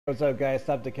What's up, guys?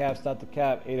 Stop the cap, stop the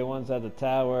cap. Ada-1's at the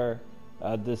tower.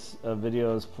 This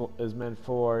video is meant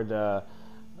for the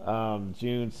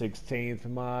June 16th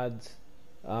mods.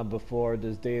 Before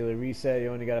this daily reset,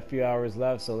 you only got a few hours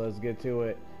left, so let's get to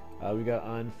it. We got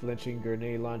unflinching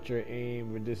grenade launcher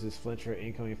aim, reduces flinch or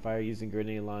incoming fire using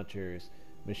grenade launchers.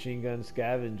 Machine gun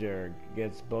scavenger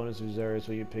gets bonus reserves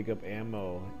when you pick up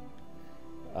ammo.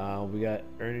 We got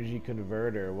energy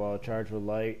converter, while charged with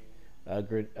light.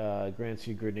 Grants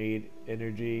you grenade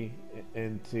energy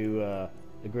into a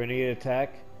grenade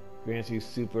attack. Grants you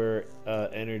super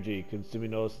energy,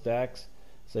 consuming those stacks,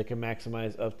 so it can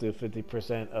maximize up to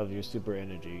 50% of your super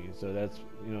energy. So that's,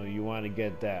 you want to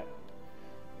get that.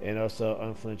 And also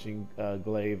unflinching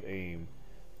glaive aim.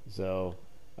 So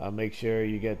make sure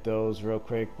you get those real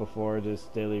quick before this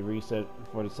daily reset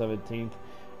for the 17th.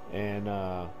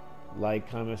 And like,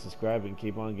 comment, subscribe, and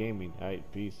keep on gaming. Alright,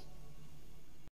 peace.